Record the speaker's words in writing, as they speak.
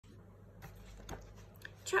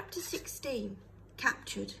Chapter 16,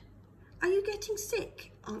 Captured. Are you getting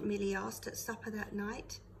sick? Aunt Millie asked at supper that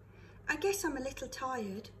night. I guess I'm a little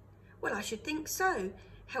tired. Well, I should think so,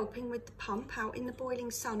 helping with the pump out in the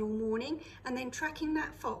boiling sun all morning and then tracking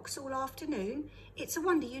that fox all afternoon. It's a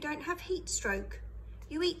wonder you don't have heat stroke.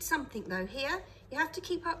 You eat something though here. You have to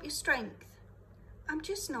keep up your strength. I'm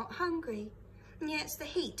just not hungry. Yeah, it's the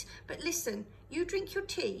heat, but listen, you drink your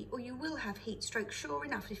tea or you will have heat stroke sure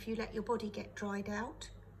enough if you let your body get dried out.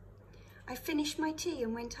 I finished my tea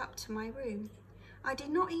and went up to my room. I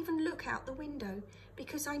did not even look out the window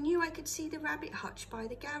because I knew I could see the rabbit hutch by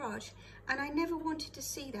the garage and I never wanted to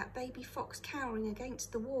see that baby fox cowering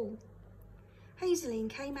against the wall. Hazeline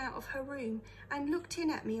came out of her room and looked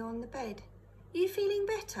in at me on the bed. You feeling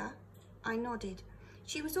better? I nodded.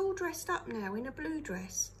 She was all dressed up now in a blue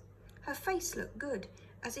dress. Her face looked good,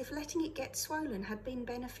 as if letting it get swollen had been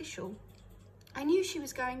beneficial. I knew she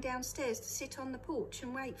was going downstairs to sit on the porch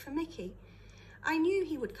and wait for Mickey. I knew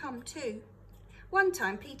he would come too. One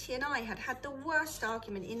time Petey and I had had the worst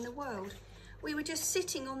argument in the world. We were just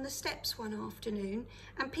sitting on the steps one afternoon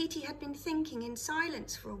and Petey had been thinking in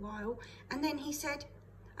silence for a while and then he said,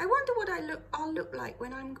 I wonder what I'll look like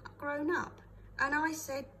when I'm grown up. And I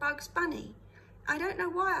said, Bugs Bunny. I don't know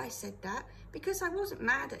why I said that, because I wasn't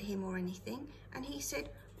mad at him or anything. And he said,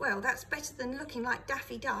 well, that's better than looking like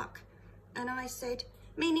Daffy Duck. And I said,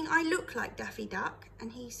 meaning I look like Daffy Duck?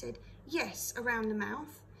 And he said, yes, around the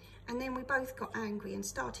mouth. And then we both got angry and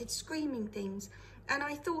started screaming things. And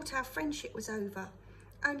I thought our friendship was over.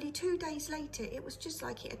 Only 2 days later, it was just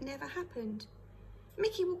like it had never happened.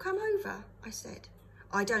 Mickey will come over, I said.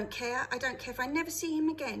 I don't care. I don't care if I never see him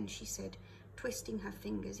again, she said, twisting her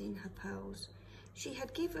fingers in her pearls. He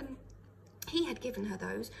had given her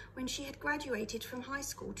those when she had graduated from high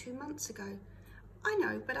school 2 months ago. I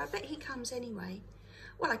know, but I bet he comes anyway.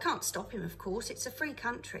 Well, I can't stop him, of course. It's a free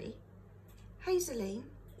country. Hazeline,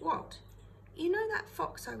 what? You know that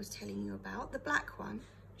fox I was telling you about, the black one?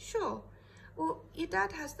 Sure. Well, your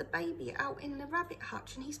dad has the baby out in the rabbit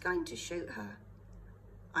hutch and he's going to shoot her.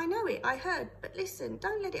 I know it, I heard, but listen,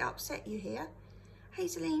 don't let it upset you here.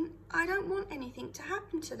 Hazeline, I don't want anything to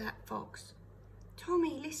happen to that fox.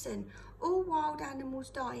 Tommy, listen, all wild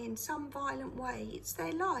animals die in some violent way. It's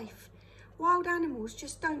their life. Wild animals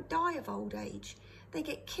just don't die of old age. They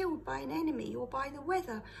get killed by an enemy or by the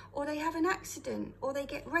weather, or they have an accident, or they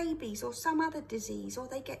get rabies or some other disease, or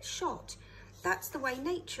they get shot. That's the way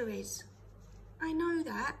nature is. I know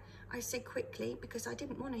that, I said quickly because I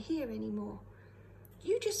didn't want to hear any more.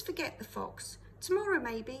 You just forget the fox. Tomorrow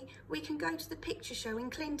maybe we can go to the picture show in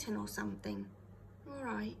Clinton or something. All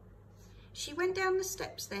right. She went down the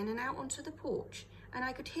steps then and out onto the porch, and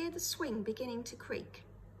I could hear the swing beginning to creak.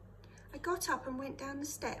 I got up and went down the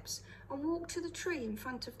steps and walked to the tree in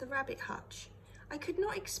front of the rabbit hutch. I could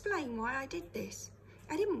not explain why I did this.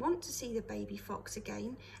 I didn't want to see the baby fox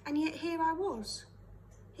again, and yet here I was.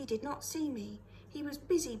 He did not see me. He was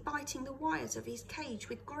busy biting the wires of his cage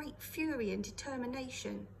with great fury and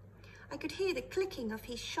determination. I could hear the clicking of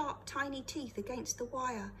his sharp, tiny teeth against the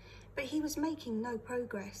wire, but he was making no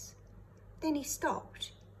progress. Then he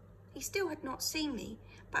stopped. He still had not seen me,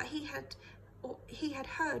 but he had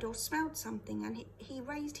heard or smelled something, and he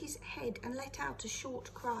raised his head and let out a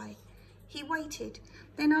short cry. He waited.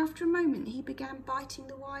 Then after a moment, he began biting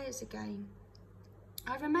the wires again.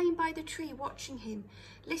 I remained by the tree watching him,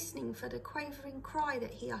 listening for the quavering cry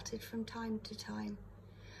that he uttered from time to time.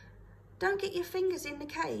 Don't get your fingers in the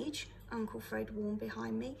cage, Uncle Fred warned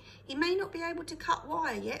behind me. He may not be able to cut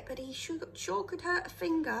wire yet, but he sure could hurt a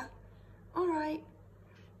finger. All right.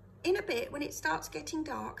 In a bit, when it starts getting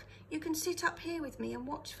dark, you can sit up here with me and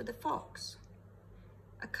watch for the fox.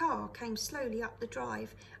 A car came slowly up the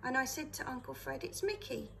drive, and I said to Uncle Fred, it's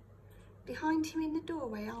Mickey. Behind him in the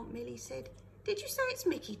doorway, Aunt Millie said, did you say it's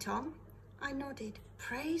Mickey, Tom? I nodded.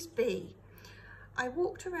 Praise be. I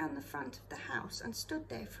walked around the front of the house and stood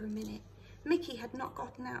there for a minute. Mickey had not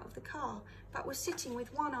gotten out of the car, but was sitting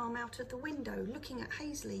with one arm out of the window, looking at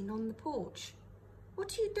Hazeline on the porch.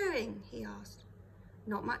 What are you doing? He asked.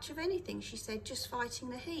 Not much of anything, she said, just fighting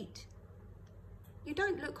the heat. You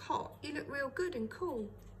don't look hot, you look real good and cool.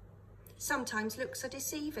 Sometimes looks are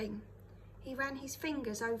deceiving. He ran his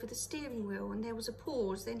fingers over the steering wheel and there was a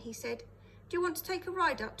pause. Then he said, do you want to take a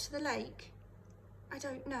ride up to the lake? I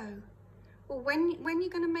don't know. Well, when are you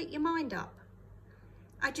going to make your mind up?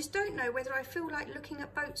 I just don't know whether I feel like looking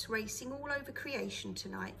at boats racing all over creation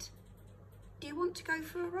tonight. Do you want to go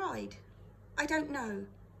for a ride? I don't know.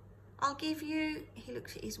 I'll give you, he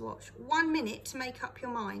looked at his watch, 1 minute to make up your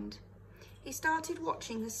mind. He started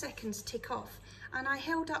watching the seconds tick off, and I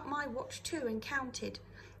held up my watch too and counted.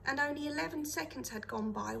 and only 11 seconds had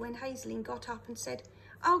gone by when Hazeline got up and said,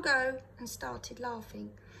 "I'll go," and started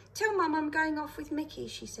laughing. "Tell Mum I'm going off with Mickey,"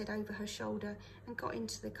 she said over her shoulder, and got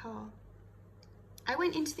into the car. I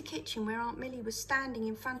went into the kitchen where Aunt Millie was standing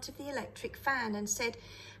in front of the electric fan and said,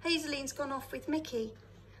 "Hazeline's gone off with Mickey."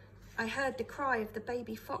 I heard the cry of the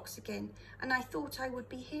baby fox again, and I thought I would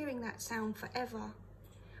be hearing that sound forever.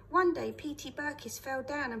 One day, P.T. Burkis fell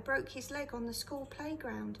down and broke his leg on the school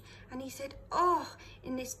playground, and he said, "Oh,"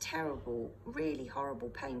 in this terrible, really horrible,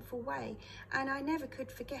 painful way, and I never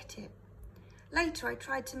could forget it. Later, I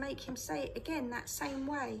tried to make him say it again that same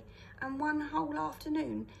way, and one whole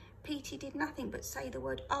afternoon, P.T. did nothing but say the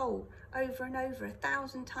word "oh" over and over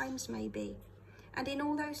 1,000 times maybe, and in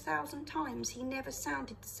all those 1,000 times, he never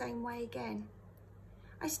sounded the same way again.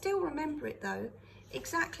 I still remember it though,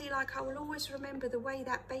 exactly like I will always remember the way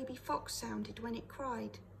that baby fox sounded when it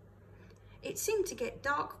cried. It seemed to get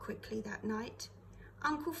dark quickly that night.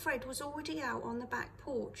 Uncle Fred was already out on the back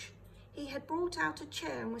porch. He had brought out a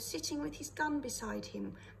chair and was sitting with his gun beside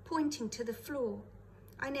him, pointing to the floor.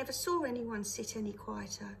 I never saw anyone sit any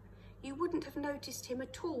quieter. You wouldn't have noticed him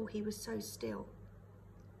at all, he was so still.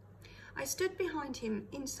 I stood behind him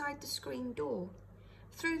inside the screen door.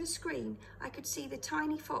 Through the screen, I could see the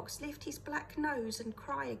tiny fox lift his black nose and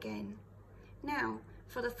cry again. Now,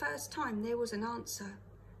 for the first time, there was an answer,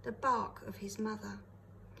 the bark of his mother.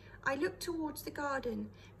 I looked towards the garden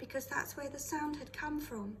because that's where the sound had come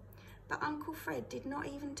from, but Uncle Fred did not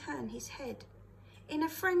even turn his head. In a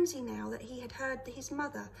frenzy now that he had heard his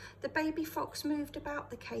mother, the baby fox moved about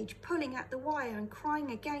the cage, pulling at the wire and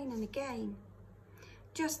crying again and again.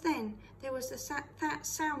 Just then, there was that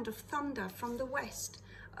sound of thunder from the west,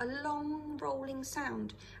 a long rolling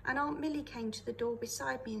sound, and Aunt Millie came to the door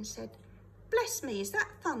beside me and said, "Bless me, is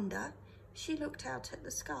that thunder?" She looked out at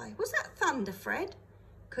the sky. "Was that thunder, Fred?"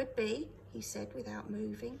 "Could be," he said without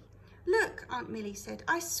moving. "Look," Aunt Millie said,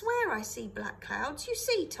 "I swear I see black clouds. You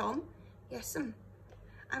see, Tom?" "Yes'm."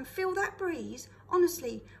 "And feel that breeze?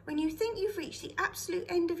 Honestly, when you think you've reached the absolute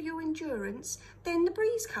end of your endurance, then the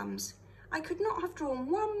breeze comes. I could not have drawn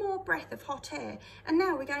one more breath of hot air, and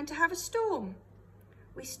now we're going to have a storm."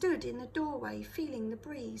 We stood in the doorway, feeling the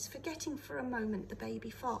breeze, forgetting for a moment the baby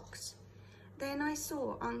fox. Then I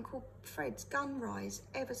saw Uncle Fred's gun rise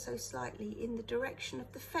ever so slightly in the direction of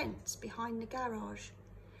the fence behind the garage.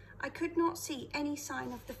 I could not see any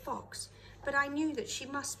sign of the fox, but I knew that she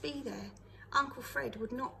must be there. Uncle Fred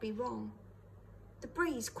would not be wrong. The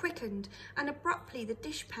breeze quickened, and abruptly the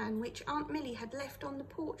dishpan which Aunt Millie had left on the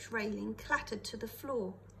porch railing clattered to the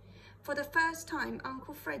floor. For the first time,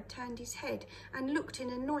 Uncle Fred turned his head and looked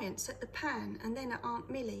in annoyance at the pan and then at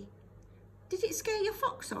Aunt Millie. "Did it scare your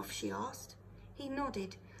fox off?" she asked. He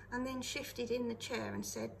nodded and then shifted in the chair and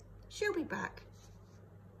said, "She'll be back."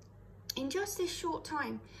 In just this short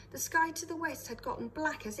time, the sky to the west had gotten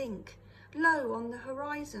black as ink. Low on the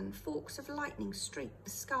horizon, forks of lightning streaked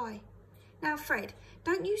the sky. "Now, Fred,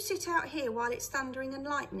 don't you sit out here while it's thundering and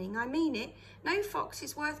lightning. I mean it. No fox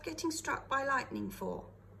is worth getting struck by lightning for."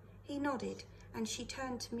 He nodded, and she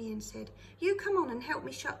turned to me and said, "You come on and help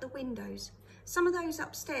me shut the windows. Some of those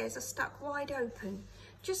upstairs are stuck wide open.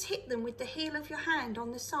 Just hit them with the heel of your hand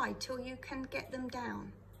on the side till you can get them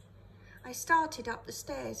down." I started up the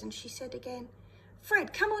stairs, and she said again,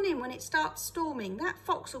 "Fred, come on in when it starts storming. That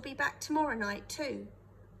fox will be back tomorrow night too."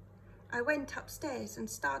 I went upstairs and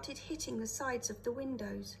started hitting the sides of the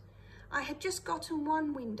windows. I had just gotten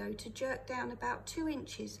one window to jerk down about 2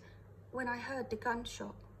 inches when I heard the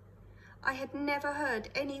gunshot. I had never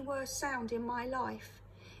heard any worse sound in my life.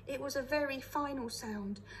 It was a very final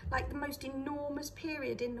sound, like the most enormous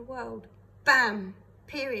period in the world. Bam!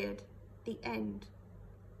 Period. The end.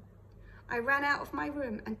 I ran out of my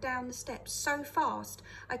room and down the steps so fast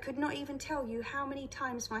I could not even tell you how many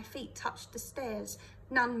times my feet touched the stairs.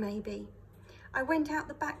 None, maybe. I went out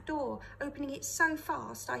the back door, opening it so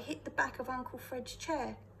fast I hit the back of Uncle Fred's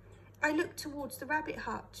chair. I looked towards the rabbit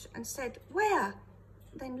hutch and said, "Where?"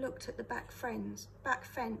 Then looked at the back fence.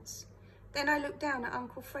 Then I looked down at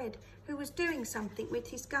Uncle Fred, who was doing something with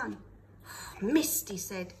his gun. "Missed," he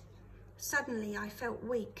said. Suddenly I felt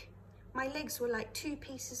weak. My legs were like 2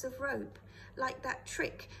 pieces of rope, like that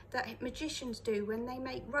trick that magicians do when they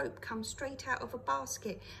make rope come straight out of a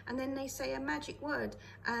basket and then they say a magic word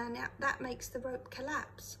and that makes the rope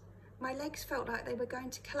collapse. My legs felt like they were going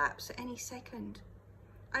to collapse at any second.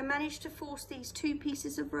 I managed to force these 2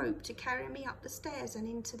 pieces of rope to carry me up the stairs and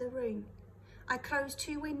into the room. I closed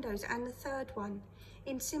 2 windows and the third one,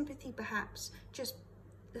 in sympathy perhaps,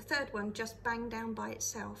 the third one just banged down by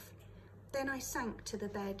itself. Then I sank to the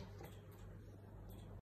bed.